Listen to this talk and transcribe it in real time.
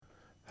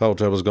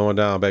Hotel, what's going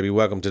down, baby?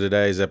 Welcome to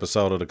today's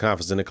episode of the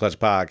Confidence in the Clutch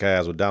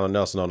podcast with Donald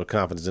Nelson on the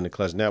Confidence in the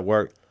Clutch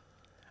Network.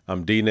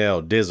 I'm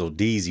D-Nail, Dizzle,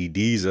 Deezy,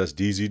 Deezus,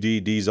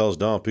 DZD, Deezos,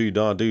 Don P,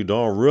 Don D,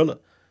 Don Rilla.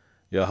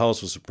 Your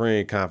host with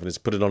Supreme Confidence.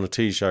 Put it on a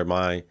t-shirt,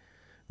 man.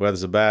 Whether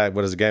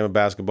it's a game of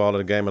basketball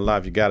or a game of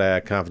life, you gotta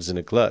have confidence in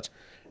the clutch.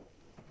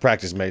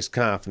 Practice makes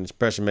confidence.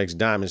 Pressure makes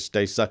diamonds.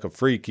 Stay sucker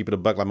free. Keep it a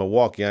buck like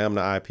Milwaukee. I am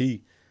the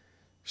IP.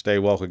 Stay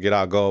woke or get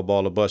out, gold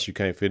ball, or bus. You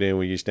can't fit in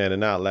when you're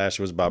standing out. Last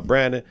year was about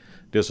branding.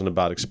 This one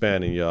about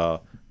expanding,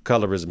 y'all.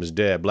 Colorism is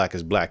dead. Black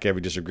is black.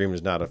 Every disagreement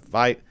is not a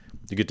fight.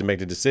 You get to make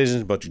the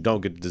decisions, but you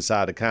don't get to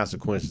decide the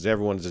consequences.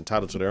 Everyone is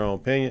entitled to their own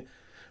opinion,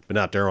 but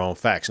not their own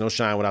facts. No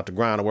shine without the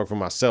grind. I work for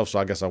myself, so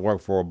I guess I work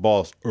for a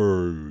boss.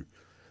 You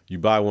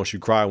buy once, you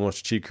cry once,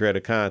 you cheat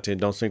creative content.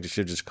 Don't sink the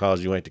ship just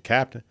because you ain't the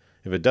captain.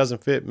 If it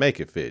doesn't fit,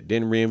 make it fit.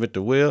 Didn't reinvent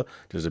the wheel.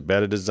 There's a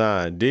better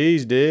design.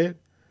 D's did.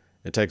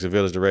 It takes a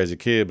village to raise a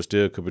kid, but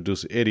still could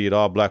produce an idiot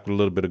all black with a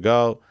little bit of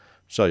gold.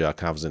 Show y'all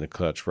confidence in the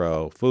clutch,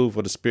 bro. Food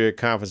for the spirit,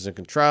 confidence and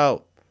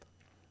control.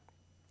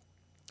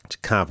 Get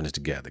your confidence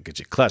together. Get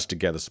your clutch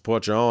together.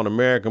 Support your own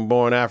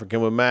American-born African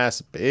with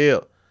mass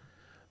appeal.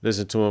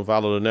 Listen to and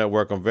follow the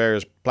network on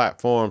various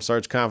platforms.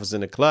 Search Confidence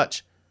in the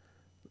Clutch.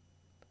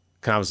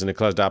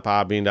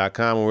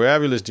 ConfidenceInTheClutch.podbean.com and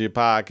wherever you listen to your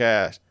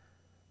podcast.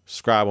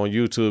 Subscribe on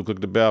YouTube. Click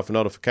the bell for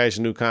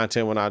notification. New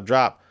content when I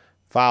drop.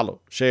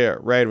 Follow, share,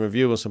 rate, and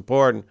review. It's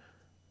important.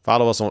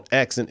 Follow us on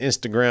X and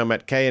Instagram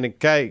at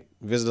KITK.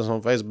 Visit us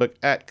on Facebook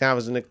at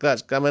Confidence in the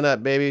Clutch. Coming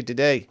up, baby,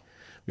 today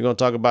we're going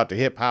to talk about the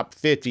hip-hop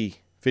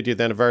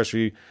 50th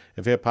anniversary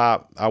of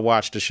hip-hop. I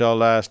watched the show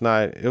last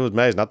night. It was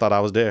amazing. I thought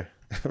I was there.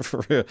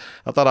 For real.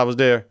 I thought I was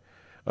there.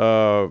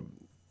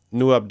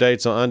 New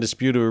updates on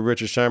Undisputed with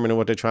Richard Sherman and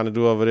what they're trying to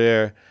do over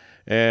there.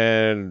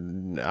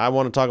 And I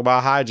want to talk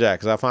about Hijack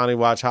because I finally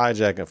watched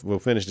Hijack and we'll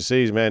finish the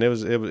season, man. It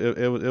was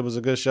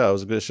a good show. It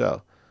was a good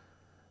show.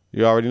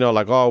 You already know,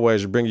 like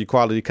always, we bring you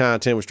quality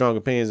content with strong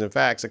opinions and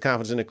facts. And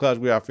Confidence in the Clutch.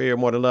 We are fear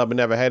more than love, but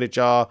never hated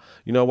y'all.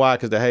 You know why?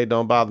 Because the hate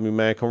don't bother me,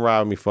 man. Come ride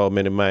with me for a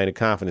minute, man. The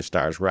confidence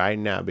starts right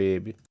now,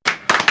 baby.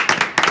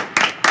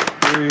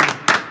 3,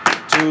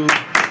 2,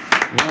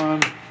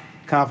 1.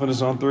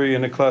 Confidence on 3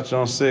 and the clutch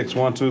on 6.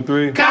 1, 2,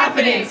 3.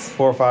 Confidence.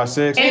 4, 5,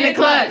 6. In the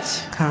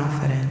clutch.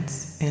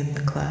 Confidence in the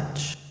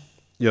clutch.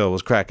 Yo,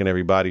 what's cracking,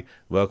 everybody?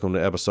 Welcome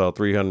to episode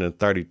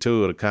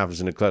 332 of the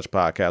Confidence in the Clutch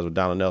podcast with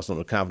Donald Nelson on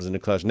the Confidence in the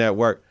Clutch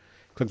Network.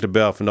 Click the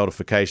bell for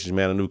notifications,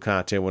 man. A new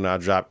content when I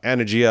drop.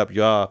 Energy up,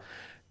 y'all.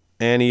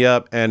 Annie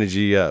up,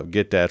 energy up.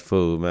 Get that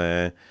food,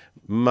 man.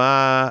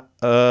 My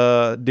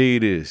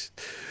Adidas.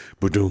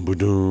 Ba-doom,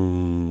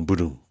 ba-doom,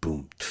 ba-doom,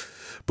 boom.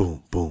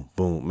 Boom, boom,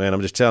 boom. Man,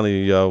 I'm just telling you,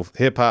 yo.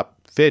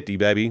 Hip-Hop 50,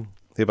 baby.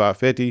 Hip-Hop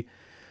 50.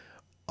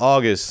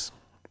 August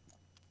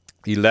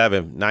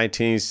 11th,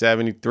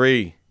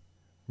 1973.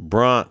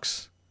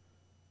 Bronx.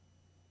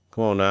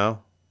 Come on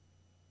now.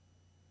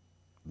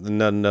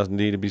 Nothing else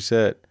need to be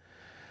said.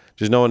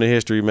 Just knowing the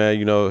history, man,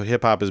 you know,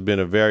 hip-hop has been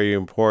a very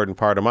important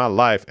part of my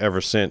life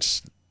ever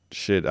since,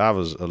 I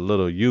was a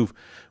little youth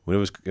when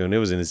it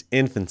was in its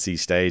infancy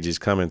stages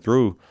coming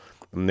through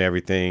and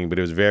everything, but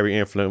it was very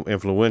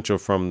influential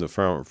from the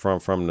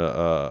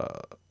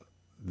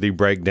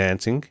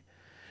breakdancing,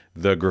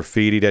 the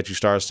graffiti that you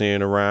start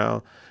seeing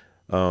around,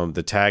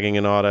 the tagging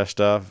and all that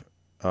stuff,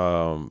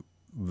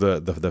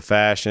 the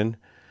fashion,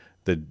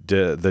 the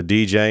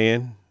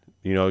DJing.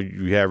 You know,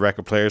 you had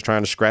record players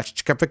trying to scratch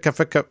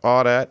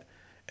all that,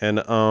 and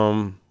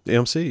the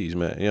MCs,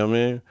 man. You know what I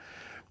mean?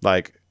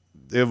 Like,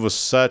 it was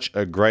such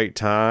a great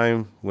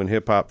time when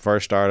hip hop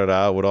first started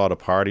out with all the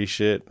party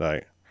shit.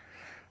 Like,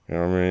 you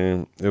know what I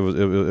mean? It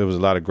was a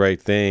lot of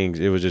great things.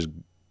 It was just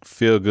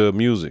feel good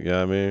music. You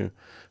know what I mean?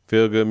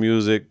 Feel good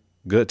music,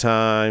 good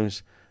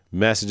times,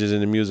 messages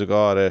in the music,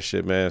 all that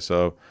shit, man.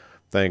 So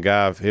thank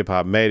God hip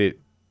hop made it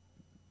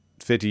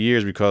 50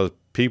 years because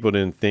people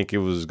didn't think it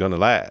was going to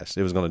last.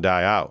 It was going to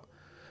die out.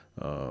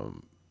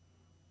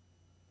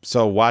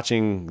 So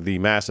watching the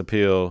mass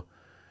appeal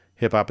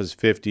Hip Hop is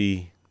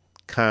 50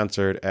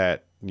 concert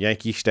at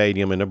Yankee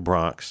Stadium in the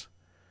Bronx,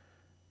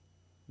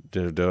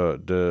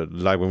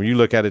 like when you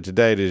look at it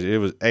today, it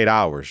was 8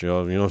 hours. You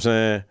know what I'm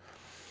saying?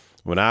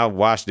 When I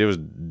watched, it was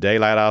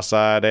daylight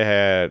outside. They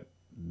had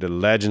the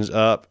legends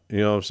up.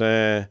 You know what I'm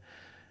saying?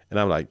 And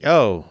I'm like,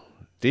 yo,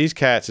 these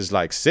cats is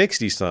like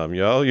 60-something,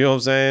 yo. You know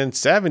what I'm saying?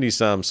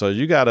 70-something. So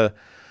you got to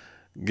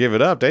give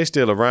it up. They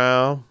still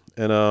around.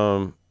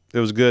 And it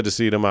was good to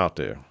see them out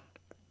there.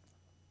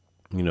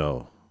 You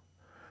know.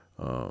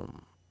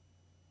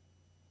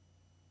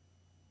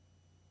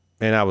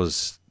 And I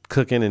was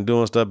cooking and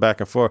doing stuff back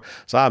and forth.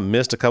 So I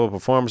missed a couple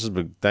performances,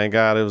 but thank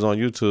God it was on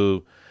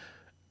YouTube.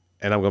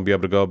 And I'm going to be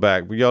able to go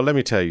back. But, yo, let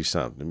me tell you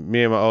something.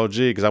 Me and my OG,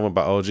 because I went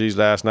by OG's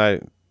last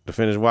night to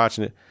finish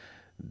watching it.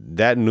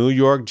 That New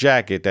York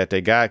jacket that they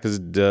got, because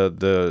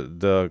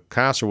the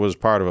concert was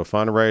part of a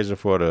fundraiser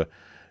for the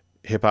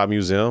Hip Hop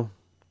Museum.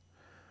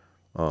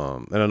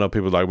 And I know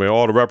people like, man,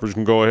 all the rappers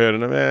can go ahead.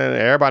 And, man,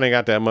 everybody ain't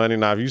got that money.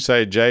 Now, if you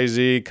say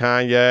Jay-Z,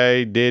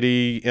 Kanye,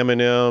 Diddy,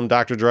 Eminem,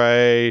 Dr.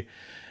 Dre,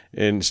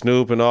 and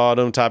Snoop and all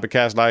them type of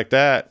cats like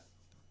that,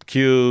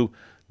 Cube,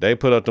 they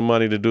put up the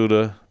money to do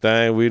the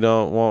thing. We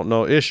don't want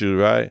no issue,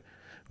 right?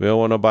 We don't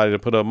want nobody to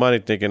put up money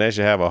thinking they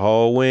should have a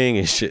whole wing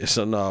and shit.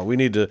 So no, we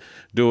need to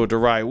do it the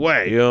right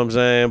way. You know what I'm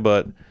saying?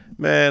 But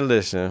man,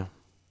 listen,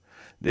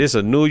 it's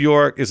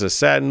a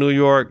satin New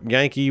York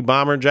Yankee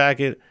bomber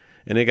jacket,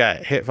 and it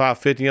got hit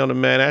 550 on the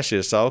man. That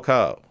shit's so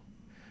cold.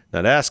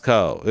 Now that's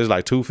cold. It's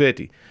like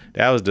 $250.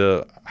 That was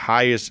the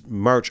highest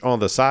merch on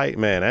the site.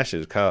 Man, that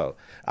shit's cold.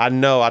 I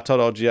know. I told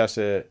OG, I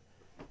said,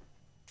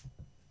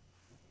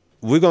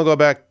 we're gonna go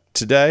back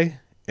today,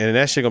 and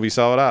that shit gonna be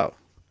sold out.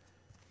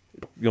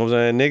 You know what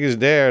I'm saying? Niggas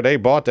there, they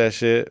bought that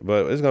shit,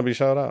 but it's gonna be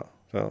sold out.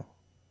 So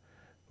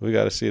we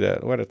gotta see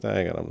that. Where the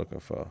thing that I'm looking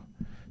for?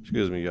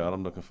 Excuse me, y'all.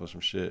 I'm looking for some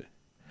shit.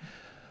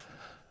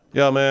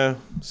 Yo, man.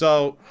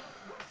 So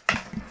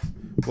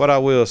what I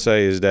will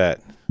say is that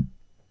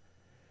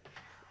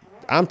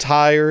I'm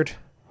tired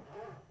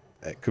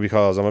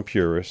because I'm a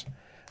purist.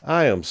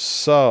 I am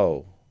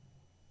so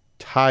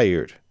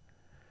tired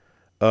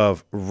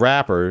of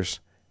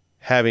rappers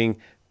having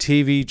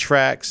TV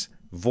tracks,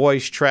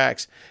 voice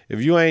tracks.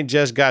 If you ain't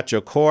just got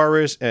your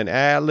chorus and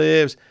ad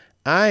libs,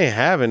 I ain't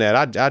having that.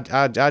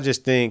 I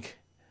just think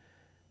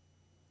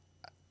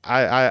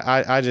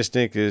I just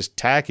think it's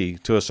tacky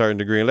to a certain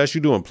degree, unless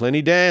you're doing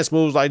plenty dance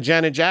moves like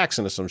Janet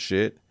Jackson or some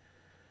shit.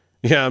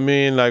 You know what I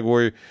mean? Like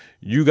where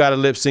you got to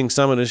lip sync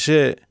some of the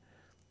shit.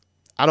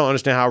 I don't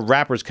understand how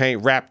rappers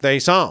can't rap their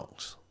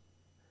songs,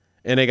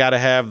 and they got to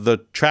have the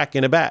track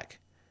in the back.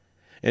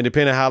 And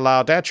depending on how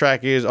loud that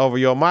track is over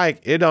your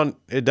mic, it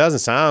doesn't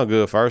sound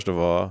good, first of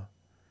all.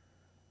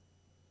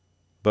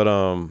 But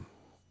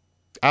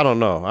I don't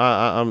know.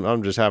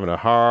 I'm just having a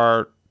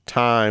hard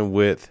time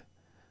with.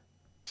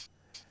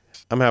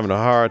 I'm having a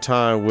hard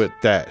time with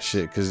that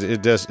shit because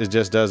it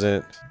just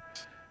doesn't.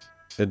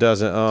 It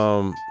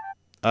doesn't.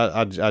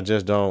 I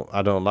just don't.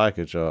 I don't like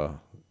it, y'all.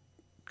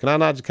 Can I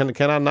not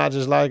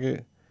just like it?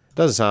 It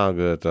doesn't sound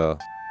good though.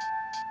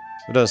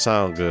 It doesn't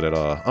sound good at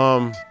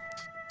all.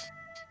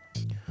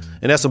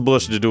 And that's some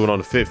bullshit to do it on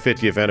the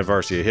 50th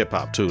anniversary of hip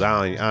hop too.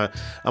 I'm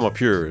a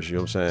purist, you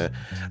know what I'm saying?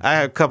 I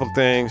had a couple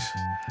things.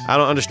 I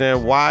don't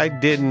understand why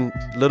didn't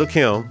Lil'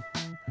 Kim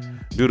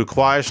do the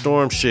Quiet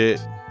Storm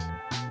shit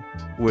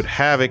with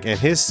Havoc and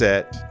his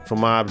set for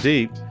Mobb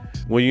Deep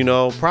when you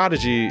know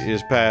Prodigy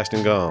is past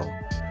and gone.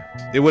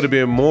 It would have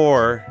been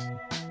more.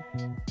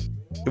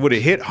 It would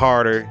have hit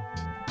harder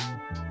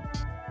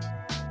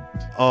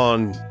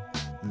on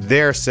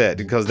their set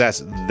because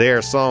that's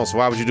their song. So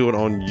why would you do it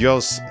on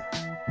your set,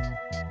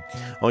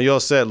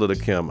 Lil'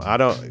 Kim? I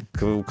don't.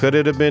 Could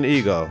it have been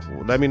ego?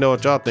 Let me know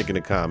what y'all think in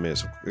the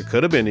comments. It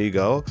could have been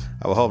ego.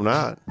 I would hope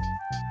not.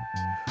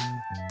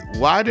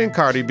 Why didn't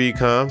Cardi B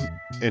come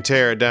and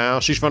tear it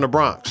down? She's from the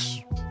Bronx.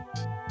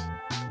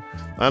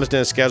 I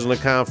understand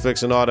scheduling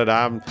conflicts and all that.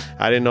 I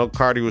didn't know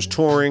Cardi was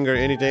touring or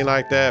anything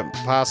like that,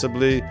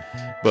 possibly.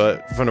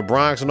 But from the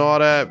Bronx and all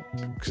that,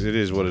 because it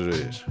is what it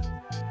is.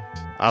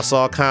 I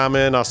saw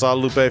Common. I saw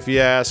Lupe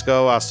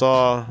Fiasco. I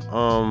saw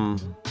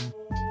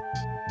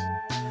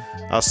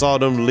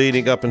them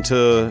leading up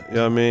into, you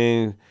know what I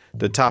mean,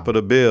 the top of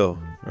the bill,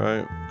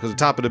 right? Because the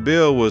top of the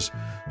bill was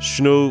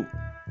Snoop,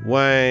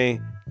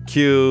 Wayne,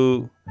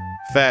 Q,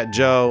 Fat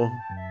Joe.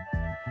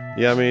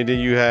 You know what I mean? Then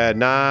you had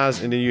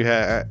Nas, and then you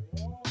had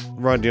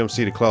Run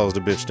DMC to close the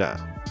bitch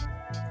down.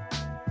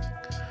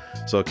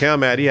 So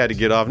Calmat, he had to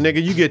get off.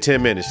 Nigga, you get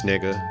 10 minutes,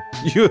 nigga.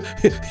 You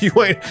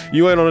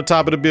ain't on the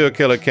top of the bill,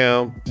 Killer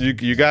Cam.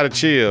 You gotta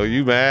chill.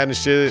 You mad and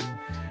shit.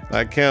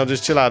 Like, Cam,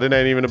 just chill out. It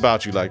ain't even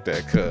about you like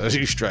that, cuz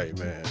you straight,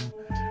 man.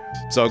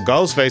 So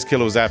Ghostface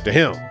Killer was after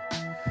him.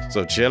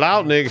 So chill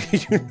out,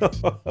 nigga. You know,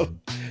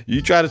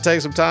 you try to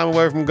take some time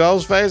away from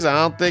Ghostface. I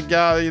don't think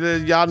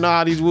y'all know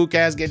how these Wu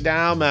cats get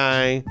down,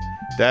 man.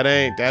 That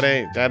ain't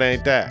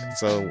that.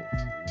 So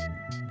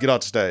get off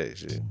the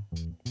stage. Yeah.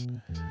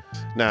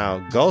 Now,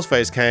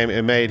 Ghostface came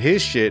and made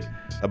his shit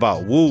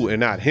about Wu and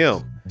not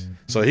him.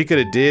 So he could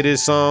have did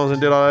his songs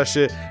and did all that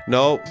shit.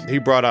 Nope, he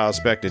brought out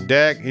Spectre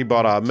Deck. He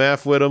brought out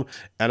Meth with him.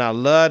 And I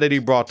love that he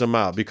brought them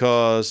out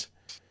because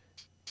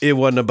it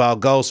wasn't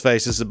about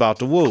Ghostface. It's about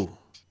the Wu.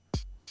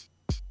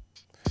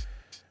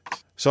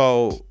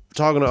 So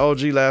talking to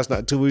OG last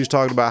night too, we was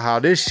talking about how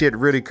this shit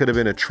really could have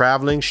been a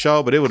traveling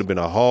show, but it would have been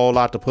a whole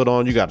lot to put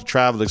on. You got the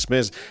travel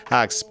expense,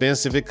 how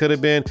expensive it could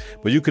have been.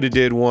 But you could have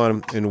did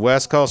one in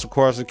West Coast, of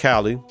course, in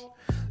Cali.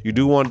 You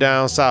do one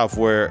down south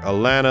where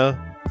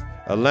Atlanta,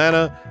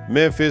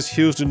 Memphis,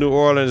 Houston, New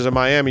Orleans, and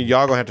Miami,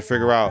 y'all gonna have to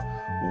figure out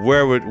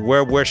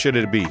where should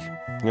it be? You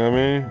know what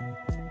I mean?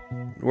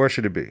 Where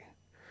should it be?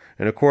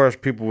 And of course,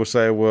 people will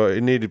say, well,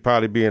 it needed to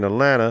probably be in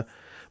Atlanta,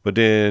 but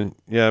then,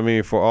 you know what I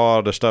mean, for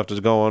all the stuff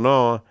that's going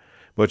on.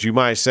 But you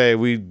might say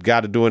we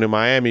got to do it in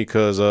Miami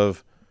because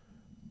of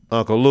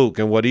Uncle Luke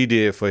and what he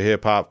did for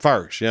hip hop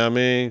first. You know what I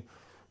mean?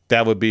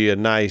 That would be a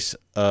nice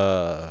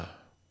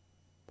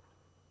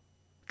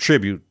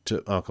tribute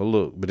to Uncle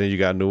Luke. But then you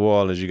got New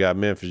Orleans, you got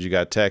Memphis, you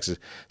got Texas.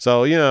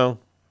 So, you know,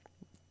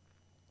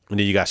 and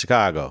then you got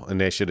Chicago.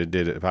 And they should have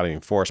did it probably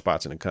in 4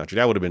 spots in the country.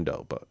 That would have been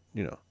dope, but,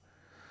 you know.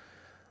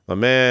 My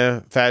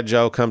man, Fat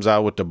Joe, comes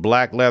out with the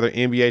black leather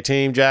NBA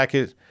team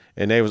jacket,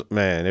 and it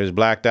was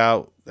blacked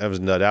out. That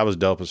was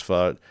dope as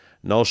fuck.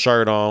 No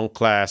shirt on,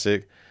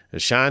 classic.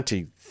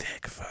 Ashanti,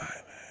 thick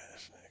fuck,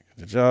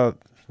 man.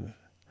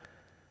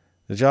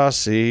 Did y'all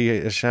see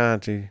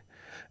Ashanti?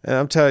 And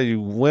I'm telling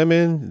you,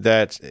 women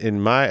that's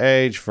in my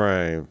age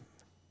frame,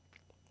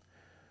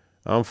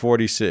 I'm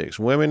 46.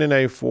 Women in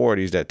their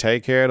 40s that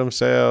take care of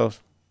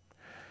themselves,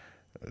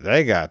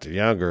 they got the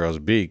young girls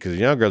beat, because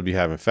young girls be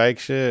having fake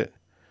shit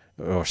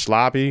or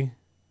sloppy,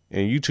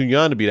 and you too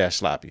young to be that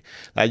sloppy.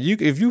 Like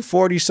if you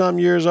 40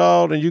 something years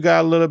old and you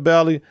got a little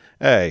belly,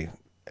 hey,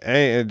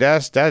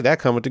 that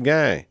come with the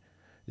game.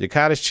 Your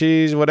cottage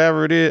cheese,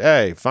 whatever it is,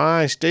 hey,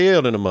 fine,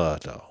 still in the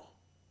mud though.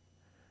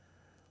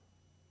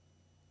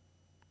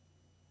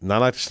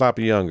 Not like the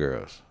sloppy young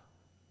girls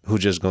who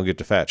just gonna get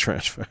the fat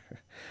transfer.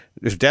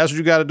 If that's what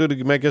you got to do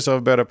to make yourself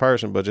a better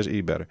person, but just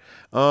eat better,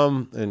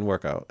 and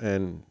work out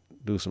and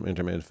do some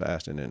intermittent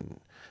fasting and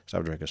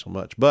stop drinking so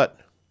much. But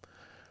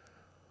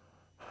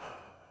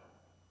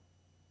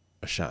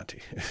Ashanti,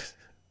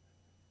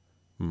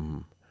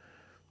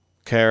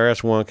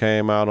 KRS-One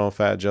came out on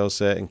Fat Joe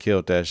set and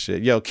killed that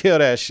shit. Yo, kill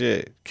that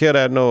shit, kill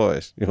that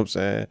noise. You know what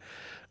I'm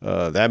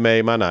saying? That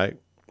made my night.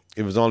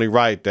 It was only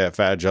right that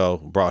Fat Joe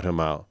brought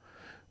him out.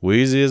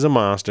 Weezy is a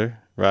monster,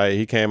 right?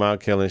 He came out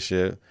killing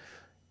shit.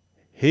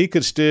 He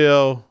could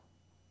still.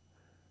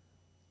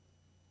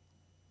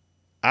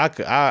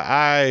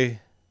 I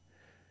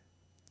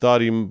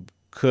thought he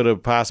could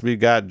have possibly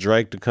got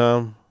Drake to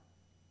come,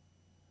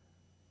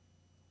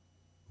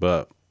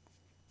 but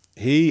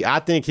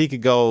I think he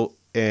could go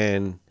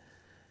and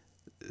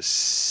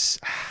see.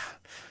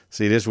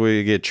 This is where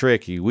you get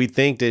tricky. We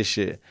think this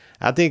shit.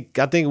 I think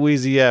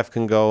Weezy F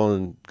can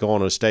go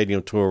on a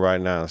stadium tour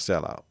right now and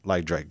sell out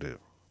like Drake did,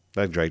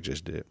 like Drake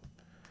just did.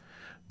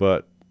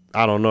 But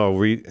I don't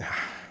know.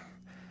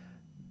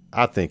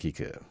 I think he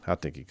could.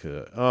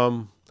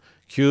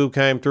 Cube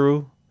came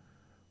through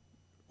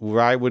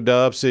right with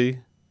Dub C.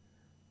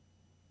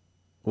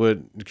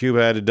 Cube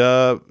had the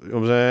dub, you know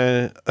what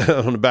I'm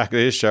saying, on the back of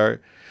his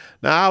shirt.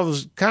 Now, I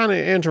was kind of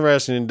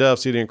interested in Dub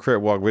C and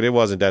Crip Walk, but it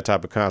wasn't that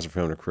type of concert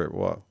for him to Crip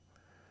Walk.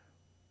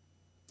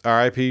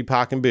 R.I.P.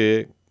 Pac and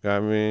Big. I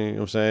mean, you know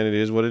what I'm saying? It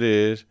is what it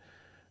is.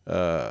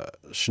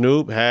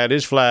 Snoop had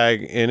his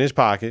flag in his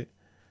pocket.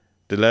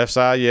 The left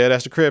side, yeah,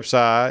 that's the Crip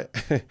side.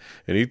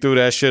 And he threw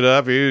that shit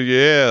up.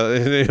 Yeah.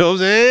 You know what I'm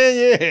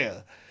saying?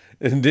 Yeah.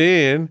 And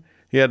then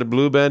he had the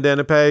blue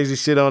bandana paisley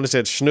shit on. It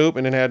said Snoop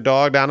and then had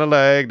dog down the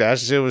leg. That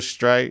shit was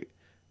straight.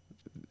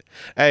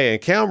 Hey,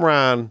 and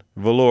Cameron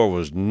velour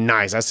was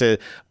nice.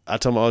 I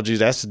told my OGs,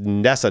 that's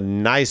a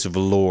nice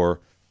velour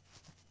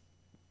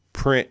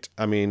print.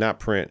 I mean, not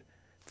print,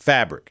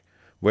 fabric.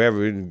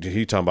 Wherever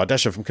he talking about that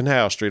shit from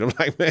Canal Street. I'm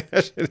like, man,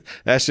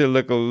 that shit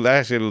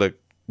look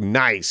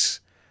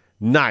nice.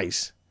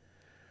 Nice.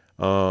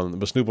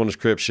 But Snoop on his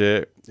Crip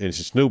shit. And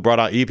Snoop brought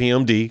out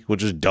EPMD,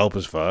 which is dope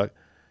as fuck.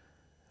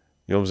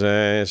 You know what I'm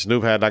saying?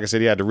 Snoop had, like I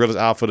said, he had the realest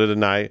outfit of the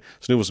night.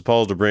 Snoop was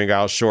supposed to bring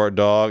out Short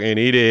Dog, and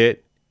he did.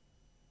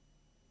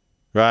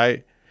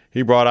 Right?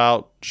 He brought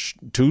out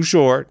Too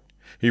Short.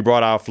 He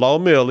brought out Flo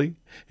Milli.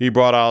 He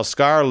brought out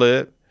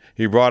Scarlett.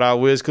 He brought out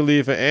Wiz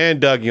Khalifa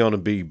and Dougie on the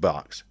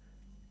beatbox.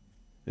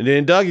 And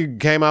then Dougie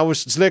came out with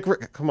Slick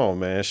Rick. Come on,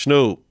 man.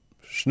 Snoop,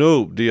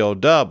 D.O.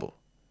 double.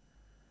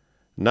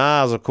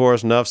 Nas, of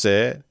course, enough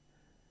said.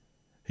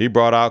 He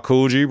brought out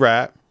Cool G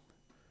Rap.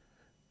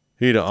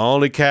 He the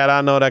only cat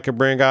I know that could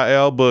bring out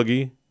L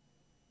Boogie.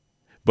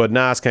 But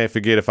Nas can't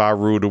forget If I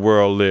Rule the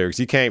World lyrics.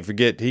 He can't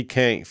forget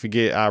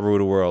I Rule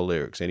the World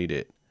lyrics, and he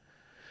did.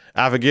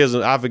 I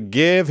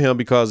forgive him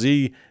because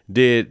he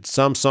did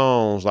some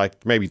songs,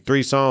 like maybe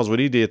 3 songs where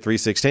he did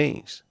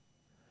 3/16s.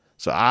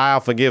 So I'll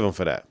forgive him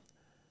for that.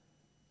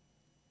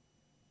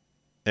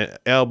 And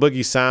L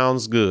Boogie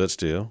sounds good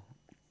still.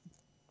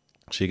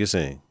 She can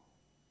sing.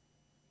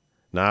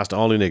 Nas the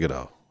only nigga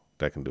though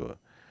that can do it.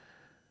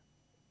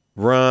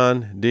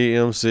 Run,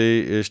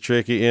 DMC is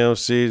tricky.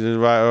 MC is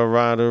right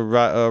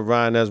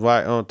around that's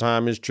right on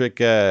time is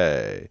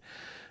tricky.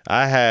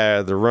 I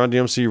had the Run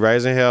DMC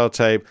Raising Hell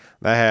tape.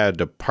 I had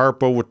the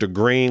purple with the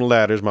green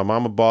letters. My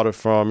mama bought it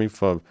for me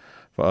from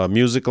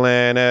Music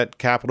Land at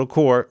Capitol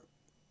Court.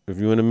 If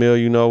you're in the mill,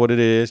 you know what it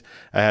is.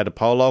 I had the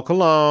Polo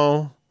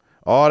Cologne.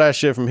 All that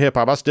shit from hip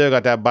hop. I still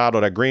got that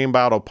bottle, that green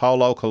bottle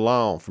Polo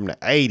Cologne from the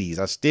 80s.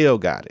 I still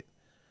got it.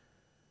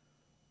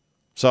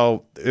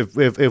 So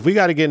if we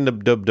got to get in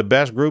the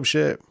best group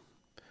shit,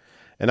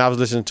 and I was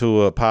listening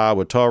to a pod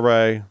with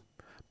Torre,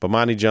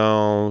 Bomani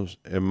Jones,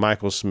 and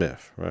Michael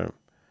Smith, right?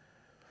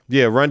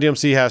 Yeah, Run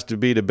DMC has to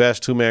be the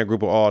best 2-man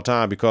group of all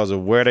time because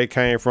of where they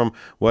came from,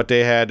 what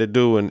they had to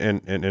do,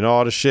 and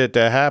all the shit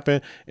that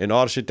happened, and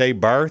all the shit they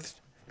birthed.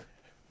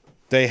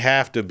 They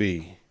have to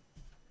be.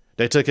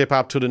 They took hip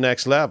hop to the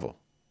next level.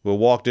 We'll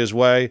Walk This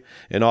Way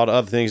and all the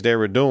other things they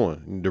were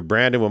doing. The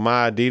branding with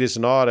My Adidas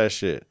and all that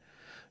shit.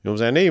 You know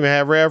what I'm saying? They even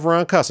had Rev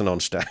Run cussing on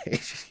the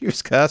stage. He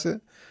was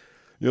cussing.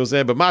 You know what I'm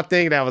saying? But my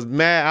thing that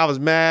I was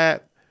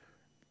mad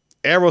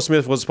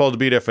Aerosmith was supposed to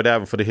be there for that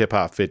one for the Hip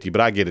Hop 50, but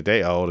I get it.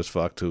 They old as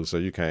fuck too, so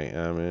you can't.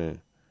 I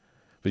mean,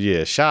 but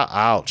yeah, shout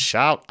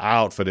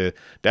out for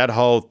that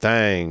whole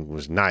thing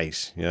was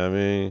nice. You know what I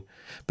mean?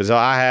 But so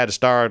I had to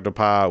start the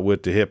pod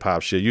with the hip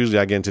hop shit. Usually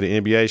I get into the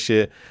NBA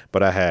shit,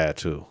 but I had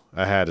to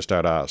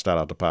start out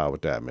the pod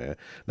with that, man.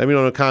 Let me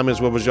know in the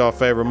comments what was your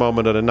favorite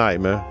moment of the night,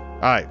 man.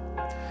 All right,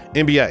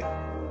 NBA.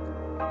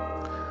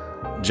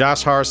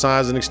 Josh Hart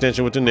signs an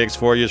extension with the Knicks,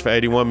 4 years for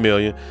 $81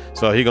 million.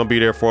 So he gonna be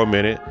there for a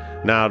minute.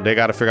 Now they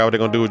got to figure out what they're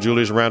gonna do with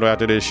Julius Randle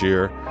after this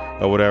year,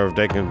 or whatever. If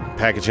they can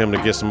package him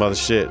to get some other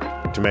shit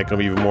to make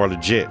him even more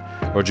legit,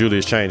 or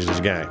Julius changes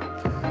his game.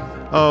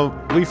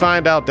 We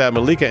find out that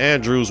Malika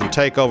Andrews will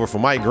take over for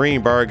Mike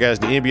Greenberg as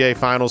the NBA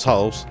Finals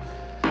host.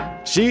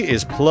 She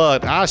is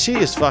plugged. She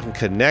is fucking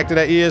connected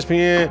at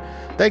ESPN.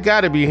 They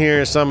got to be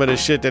hearing some of the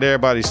shit that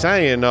everybody's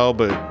saying, though.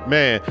 But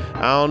man,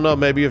 I don't know.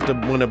 Maybe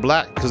when the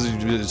black, because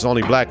it's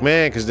only black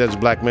man, because that's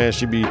black man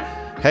should be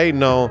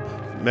hating on.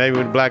 Maybe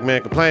when the black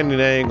man complaining,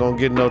 they ain't gonna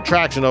get no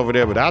traction over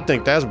there. But I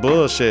think that's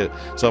bullshit.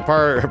 So you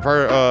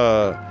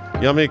know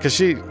what I mean? Because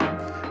she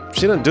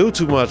doesn't do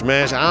too much,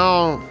 man.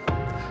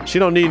 She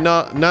don't need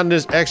none of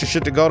this extra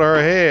shit to go to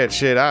her head.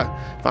 Shit, I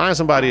find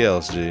somebody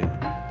else, G.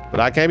 But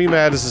I can't be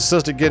mad. It's a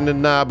sister getting the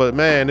nod. But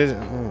man,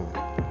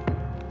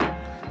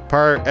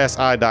 per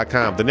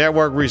SI.com, the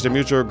network reached a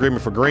mutual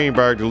agreement for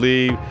Greenberg to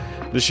leave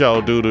the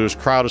show due to his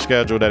crowded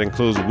schedule that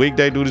includes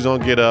weekday duties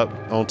on Get Up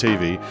on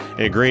TV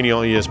and Greeny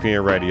on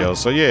ESPN Radio.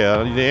 So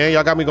yeah,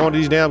 y'all got me going to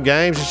these damn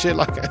games and shit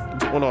like that.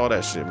 Doing all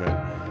that shit,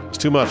 man. It's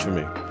too much for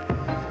me.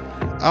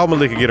 I hope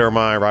Malika get her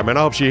mind right, man. I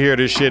hope she hear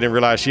this shit and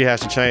realize she has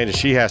to change and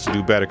she has to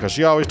do better, because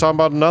she always talking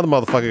about another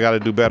motherfucker got to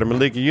do better.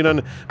 Malika, you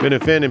done been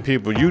offending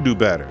people. You do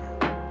better.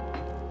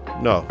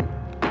 No.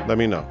 Let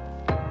me know.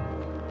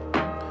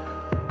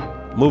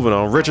 Moving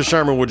on. Richard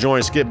Sherman will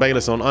join Skip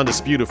Bayless on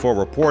Undisputed for a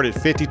reported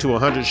 50 to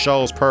 100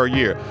 shows per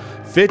year.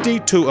 50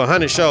 to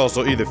 100 shows.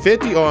 So either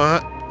 50 or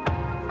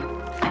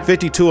 100.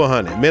 50 to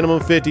 100.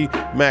 Minimum 50,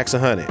 max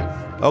 100.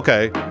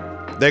 Okay.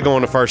 They're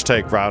going the First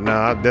Take route.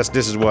 Now, this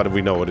is what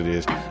we know what it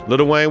is.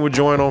 Lil Wayne will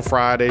join on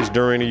Fridays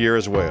during the year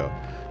as well.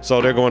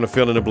 So they're going to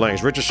fill in the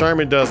blanks. Richard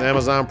Sherman does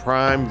Amazon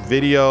Prime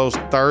Video's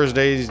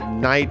Thursday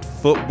night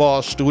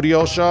football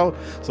studio show.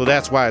 So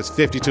that's why it's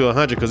 50 to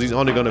 100, because he's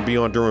only going to be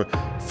on during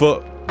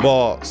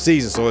football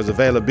season. So his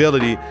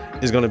availability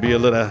is going to be a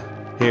little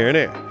here and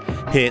there.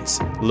 Hence,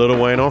 Lil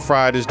Wayne on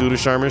Fridays due to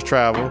Sherman's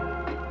travel.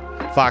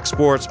 Fox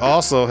Sports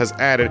also has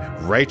added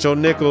Rachel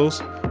Nichols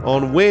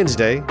on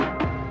Wednesday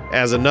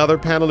as another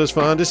panelist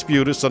for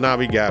Undisputed. So now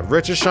we got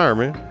Richard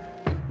Sherman,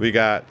 we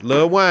got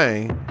Lil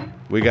Wayne,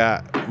 we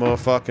got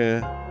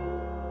motherfucking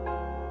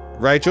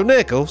Rachel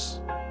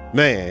Nichols.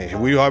 Man, here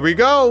we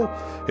go.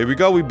 Here we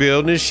go. We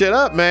building this shit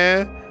up,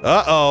 man.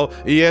 Uh-oh.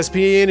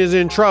 ESPN is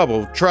in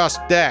trouble. Trust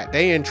that.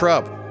 They in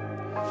trouble.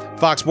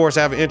 Fox Sports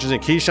have an interest in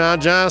Keyshawn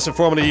Johnson,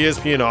 formerly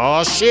ESPN.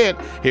 Oh, shit.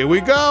 Here we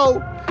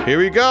go. Here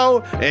we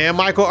go. And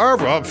Michael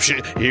Irvin. Oh,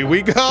 shit. Here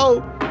we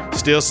go.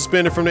 Still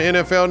suspended from the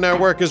NFL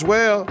Network as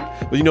well.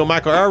 But you know,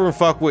 Michael Irvin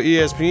fuck with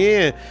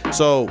ESPN,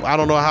 so I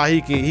don't know how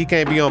he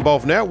can't be on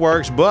both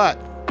networks. But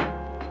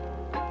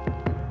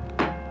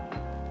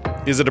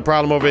is it a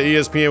problem over at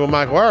ESPN with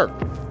Michael Irvin?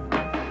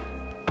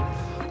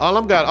 All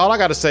I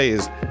got to say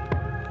is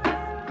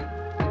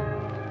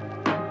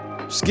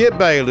Skip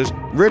Bayless,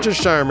 Richard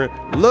Sherman,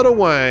 Lil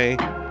Wayne,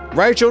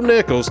 Rachel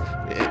Nichols,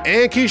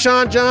 and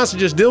Keyshawn Johnson,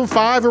 just them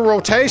 5 in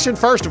rotation.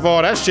 First of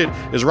all, that shit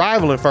is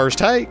rivaling First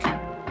Take.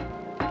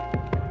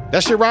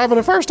 That shit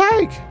rivaling First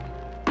Take.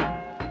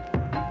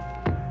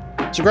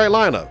 It's a great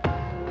lineup.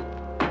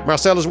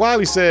 Marcellus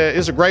Wiley said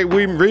it's a great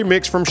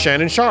remix from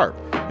Shannon Sharp.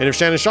 And if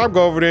Shannon Sharp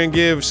go over there and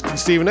give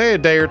Stephen A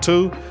day or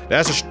two,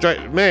 that's a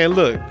straight, man,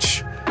 look,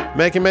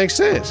 make it make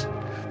sense.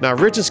 Now,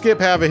 Rich and Skip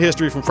have a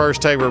history from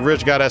First Take where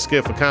Rich got at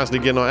Skip for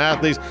constantly getting on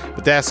athletes,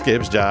 but that's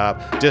Skip's job.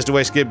 Just the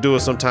way Skip do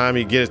it sometimes,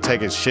 he get it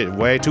taking shit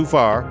way too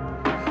far.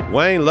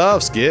 Wayne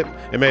loves Skip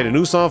and made a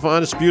new song for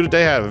Undisputed.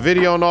 They had a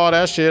video and all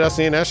that shit. I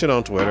seen that shit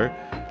on Twitter.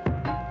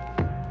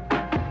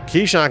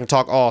 Keyshawn can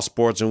talk all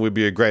sports and would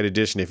be a great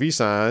addition if he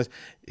signs.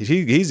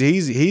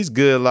 He's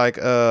good like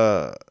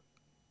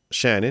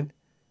Shannon,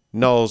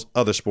 knows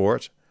other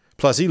sports.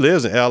 Plus, he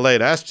lives in LA.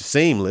 That's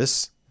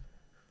seamless.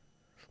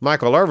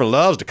 Michael Irvin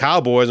loves the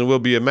Cowboys and will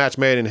be a match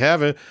made in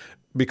heaven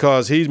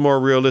because he's more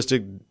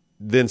realistic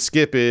than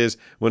Skip is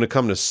when it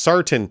comes to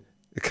certain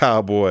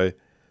cowboy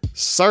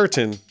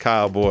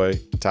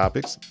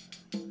topics.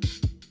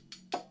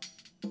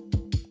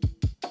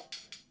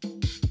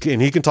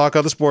 And he can talk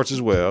other sports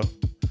as well.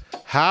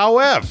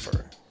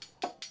 However,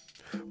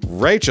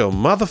 Rachel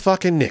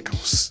motherfucking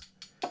Nichols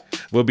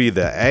will be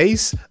the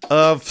ace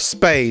of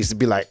spades to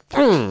be like,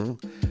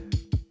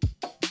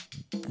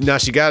 Now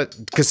she got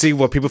to see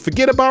what people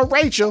forget about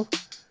Rachel.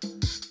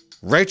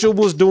 Rachel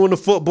was doing the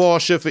football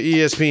shit for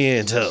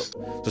ESPN too.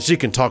 So she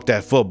can talk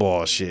that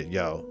football shit,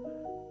 yo.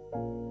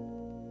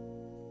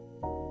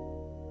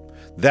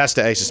 That's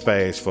the ace of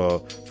spades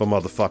for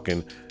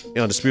motherfucking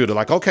Undisputed.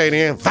 Like, okay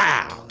then,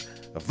 wow.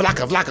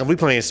 Vlaka, Vlaka. We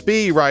playing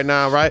speed right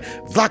now, right?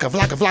 Vlaka,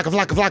 Vlaka, Vlaka,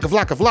 Vlaka, Vlaka,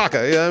 Vlaka,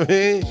 Vlaka. You know what I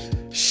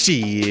mean?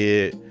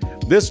 Shit.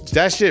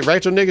 That shit,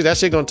 Rachel niggas, that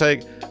shit gonna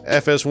take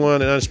FS1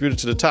 and Undisputed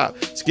to the top.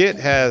 Skip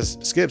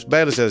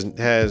Bayless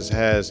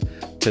has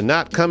to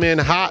not come in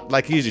hot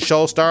like he's a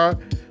show star,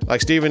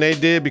 like Stephen A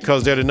did,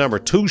 because they're the number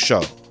 2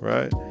 show,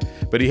 right?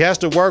 But he has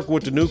to work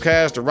with the new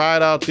cast to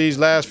ride out these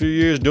last few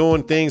years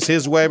doing things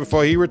his way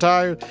before he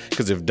retired.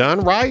 Because if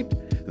done right,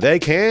 they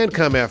can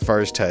come at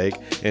First Take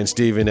and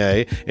Stephen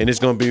A, and it's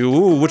gonna be,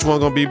 which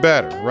one gonna be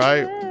better,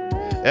 right?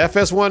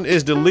 FS1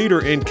 is the leader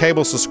in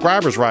cable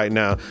subscribers right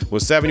now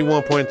with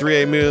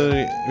 71.38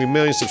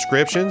 million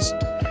subscriptions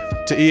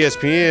to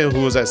ESPN,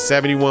 who is at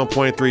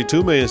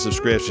 71.32 million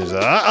subscriptions.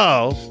 And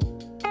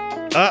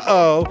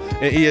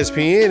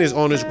ESPN is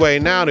on its way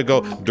now to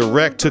go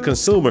direct to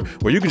consumer,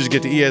 where you can just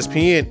get the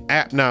ESPN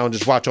app now and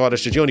just watch all that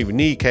shit. You don't even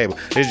need cable.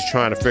 They're just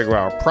trying to figure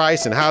out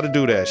price and how to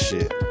do that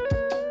shit.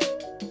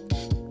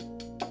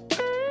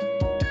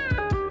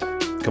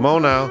 Come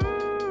on now.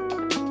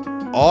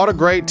 All the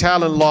great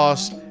talent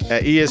lost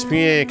at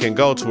ESPN can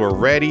go to a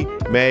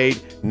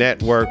ready-made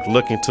network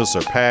looking to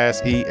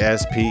surpass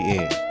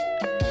ESPN.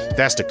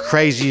 That's the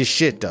craziest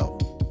shit, though.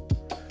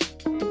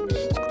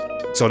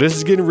 So this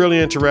is getting really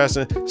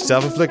interesting.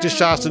 Self-inflicted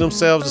shots to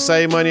themselves to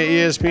save money at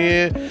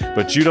ESPN,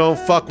 but you don't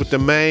fuck with the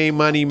main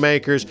money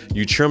makers.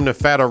 You trim the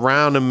fat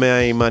around the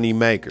main money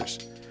makers.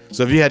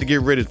 So if you had to get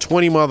rid of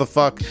 20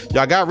 motherfuckers,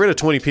 y'all got rid of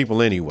 20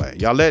 people anyway.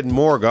 Y'all letting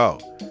more go.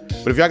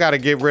 But if y'all got to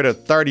get rid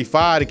of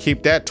 35 to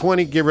keep that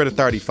 20, get rid of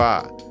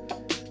 35.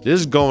 This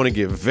is going to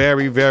get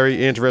very,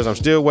 very interesting. I'm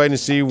still waiting to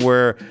see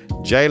where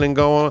Jalen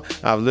going.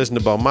 I've listened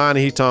to Bomani.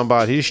 He talking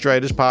about he's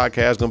straight. This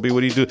podcast going to be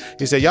what he do.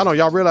 He said,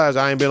 y'all realize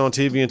I ain't been on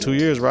TV in 2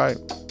 years, right?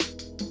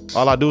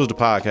 All I do is the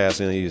podcast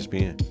and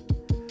ESPN.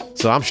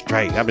 So I'm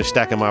straight. I've been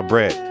stacking my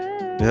bread.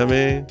 You know what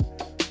I mean?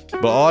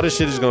 But all this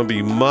shit is going to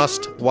be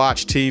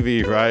must-watch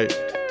TV, right?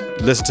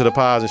 Listen to the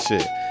pods and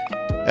shit.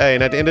 Hey,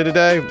 and at the end of the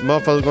day,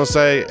 motherfuckers gonna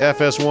say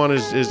FS1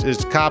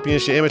 is copying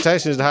shit.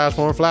 Imitation is the highest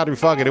form of flattery.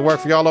 Fuck it. It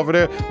worked for y'all over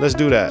there. Let's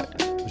do that.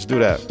 Let's do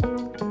that.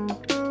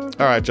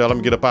 All right, y'all. Let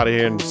me get up out of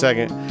here in a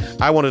second.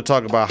 I wanted to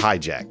talk about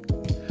Hijack.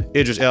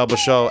 Idris Elba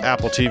show,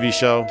 Apple TV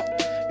show.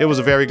 It was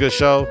a very good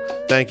show.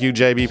 Thank you,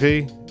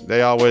 JBP.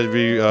 They always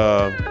be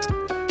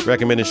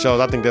recommending shows.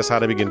 I think that's how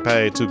they be getting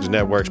paid, too, because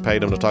networks pay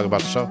them to talk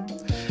about the show.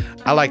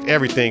 I liked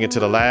everything until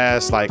the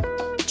last,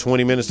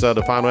 20 minutes of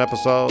the final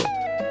episode.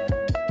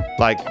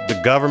 Like, the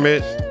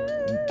government,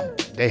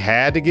 they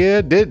had to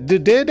give, did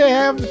they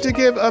have to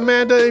give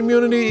Amanda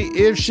immunity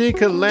if she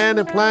could land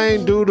a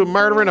plane due to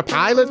murdering a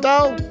pilot,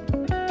 though?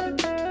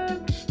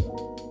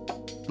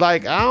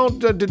 Like,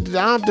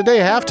 did they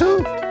have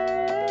to?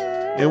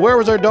 And where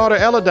was her daughter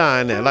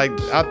Eladine at? Like,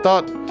 I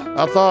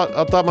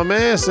thought my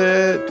man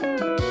said,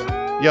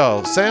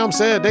 yo, Sam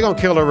said they're gonna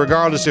kill her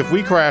regardless if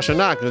we crash or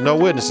not, because no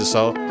witnesses,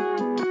 so.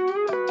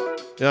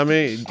 You know what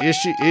I mean?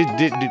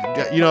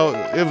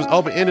 It was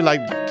open-ended,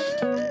 like,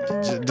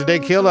 did they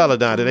kill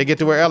Eladine? Did they get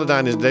to where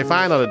Eladine is? Did they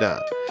find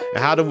Eladine?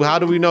 And how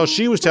do we know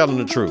she was telling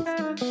the truth?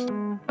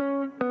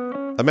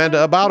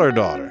 Amanda, about her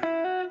daughter.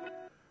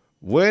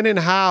 When and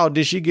how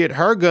did she get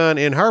her gun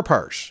in her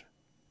purse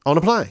on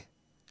the plane?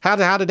 How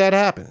did that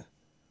happen?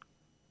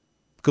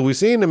 Because we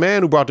seen the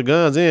man who brought the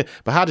guns in,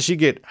 but how did she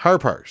get her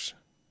purse?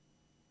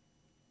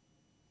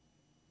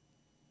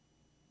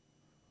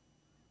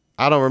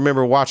 I don't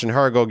remember watching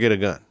her go get a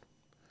gun.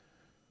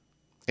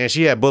 And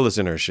she had bullets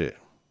in her shit.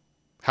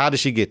 How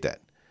did she get that?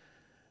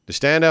 The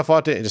standoff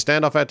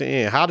at the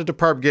end. How did the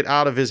perp get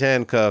out of his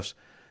handcuffs?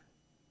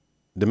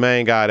 The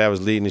main guy that was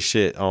leading the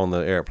shit on the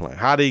airplane.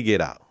 How did he get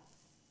out?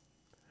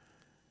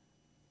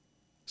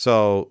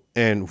 So,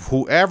 and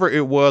whoever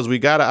it was, we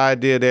got an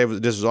idea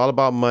that this is all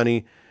about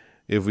money.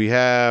 If we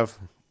have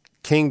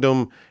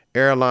Kingdom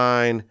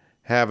Airline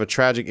have a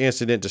tragic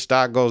incident, the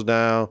stock goes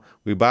down.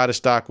 We buy the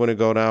stock when it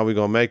go down. We're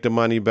going to make the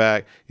money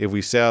back if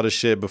we sell the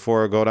shit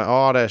before it go down.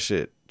 All that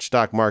shit.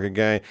 Stock market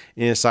game,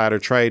 insider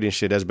trading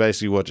shit. That's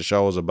basically what the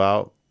show is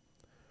about.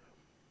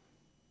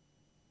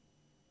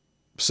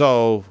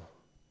 So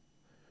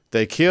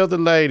they killed the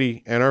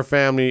lady and her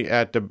family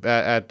at the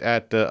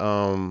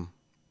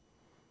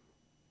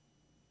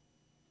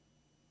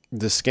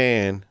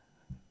scan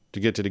to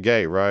get to the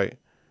gate, right?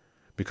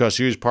 Because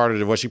she was part of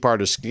the, was she part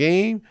of the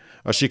scheme,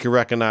 or she could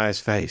recognize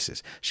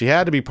faces? She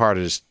had to be part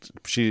of this.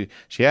 She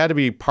had to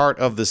be part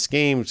of the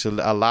scheme to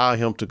allow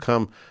him to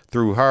come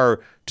through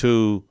her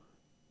to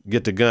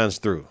get the guns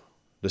through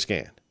the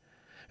scan.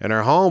 And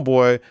her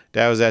homeboy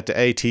that was at the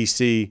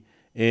ATC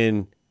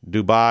in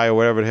Dubai or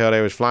whatever the hell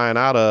they was flying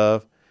out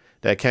of,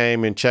 that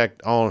came and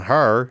checked on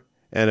her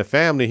and the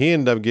family, he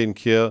ended up getting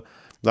killed.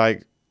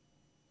 Like,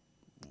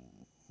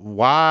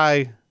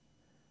 why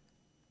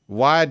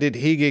did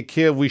he get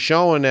killed? We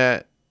showing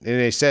that, and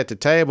they set the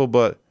table,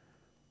 but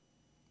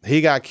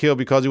he got killed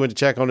because he went to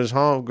check on his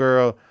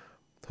homegirl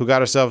who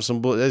got herself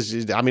some bullets.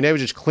 I mean, they were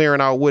just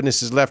clearing out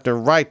witnesses left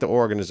and right, the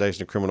organization,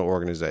 the criminal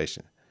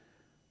organization.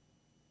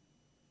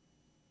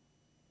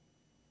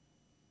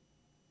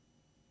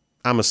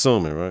 I'm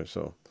assuming, right?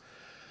 So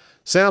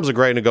Sam's a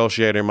great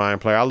negotiator and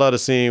mind player. I love the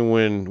scene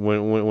when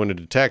the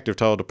detective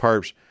told the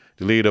perps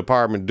to leave the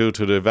apartment due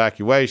to the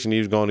evacuation. He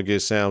was going to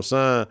get Sam's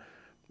son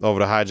over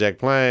the hijacked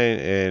plane,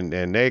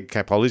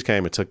 and police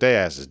came and took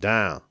their asses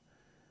down.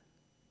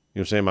 You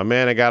know what I'm saying? My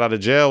man that got out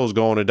of jail was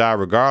going to die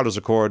regardless,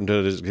 according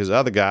to his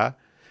other guy.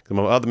 Because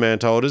my other man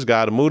told this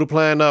guy to move the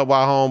plane up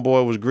while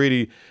homeboy was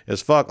greedy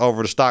as fuck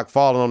over the stock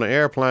falling on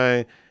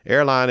the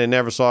airline and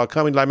never saw it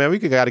coming. Like, man, we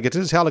got to get to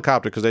this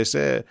helicopter because they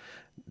said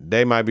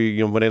they might be,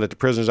 you know, when they let the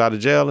prisoners out of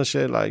jail and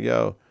shit, like,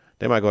 yo,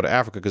 they might go to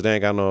Africa because they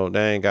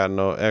ain't got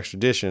no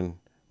extradition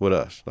with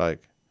us.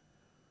 Like,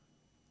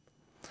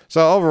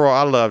 so overall,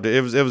 I loved it.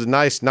 It was a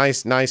nice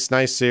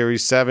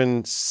series,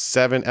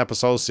 seven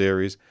episode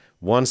series.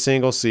 One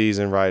single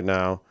season right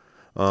now,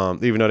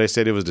 even though they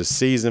said it was the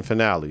season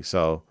finale.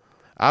 So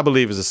I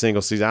believe it's a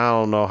single season. I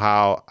don't know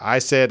how. I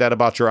said that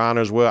about Your Honor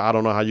as well. I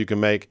don't know how you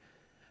can make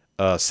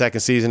a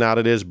second season out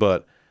of this,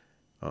 but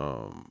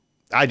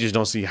I just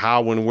don't see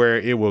how and where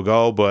it will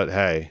go. But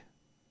hey,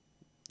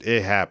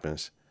 it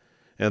happens.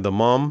 And the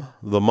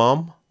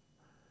mom,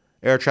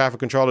 air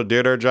traffic controller,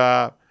 did her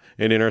job.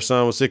 And then her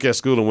son was sick at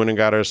school and went and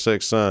got her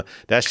sick son.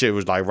 That shit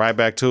was like right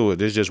back to it.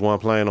 There's just one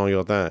plane on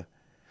your thing.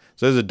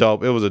 So it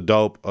was a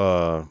dope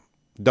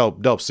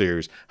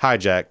series.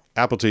 Hijack,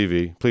 Apple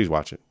TV. Please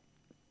watch it.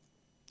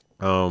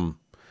 And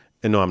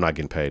no, I'm not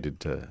getting paid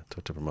to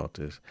promote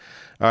this.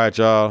 All right,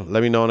 y'all.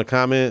 Let me know in the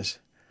comments.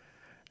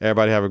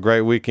 Everybody have a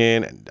great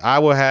weekend. I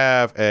will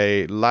have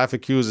a Life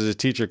Accused as a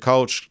Teacher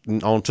coach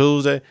on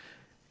Tuesday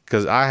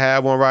because I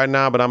have one right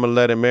now, but I'm going to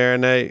let it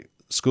marinate.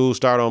 School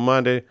start on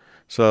Monday.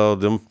 So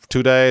them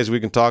 2 days we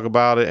can talk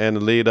about it and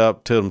the lead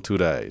up to them 2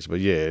 days.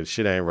 But yeah,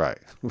 shit ain't right.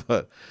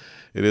 But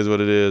it is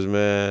what it is,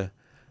 man.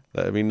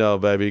 Let me know,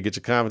 baby. Get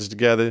your confidence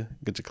together.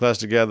 Get your clutch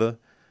together.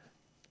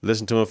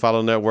 Listen to and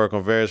follow the network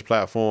on various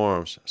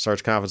platforms.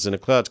 Search Confidence in the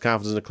Clutch,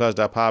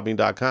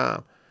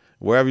 confidenceintheclutch.podbean.com.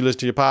 Wherever you listen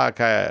to your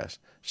podcast.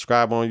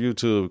 Subscribe on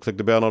YouTube. Click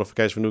the bell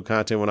notification for new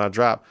content when I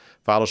drop.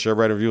 Follow, share,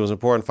 rate, and review is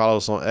important. Follow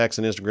us on X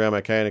and Instagram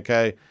at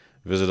KITK.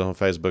 Visit us on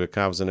Facebook at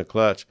Confidence in the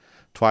Clutch.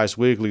 Twice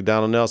weekly,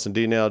 Donald Nelson,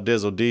 D-Nail,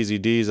 Dizzle, DZ,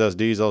 Deezus,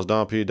 Deezos,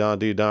 Don P, Don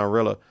D, Don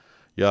Rilla.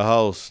 Your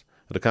host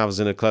of the Confidence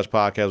in the Clutch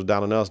podcast with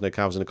Donald Nelson. The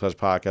Confidence in the Clutch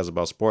podcast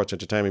about sports,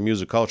 entertainment,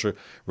 music, culture,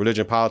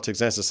 religion, politics,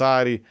 and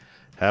society.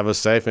 Have a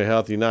safe and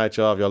healthy night,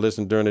 y'all. If y'all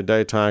listen during the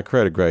daytime,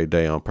 create a great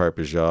day on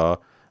purpose,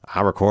 y'all.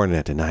 I'm recording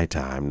at the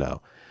nighttime,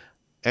 though.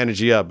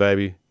 Energy up,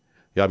 baby.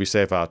 Y'all be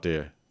safe out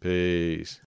there. Peace.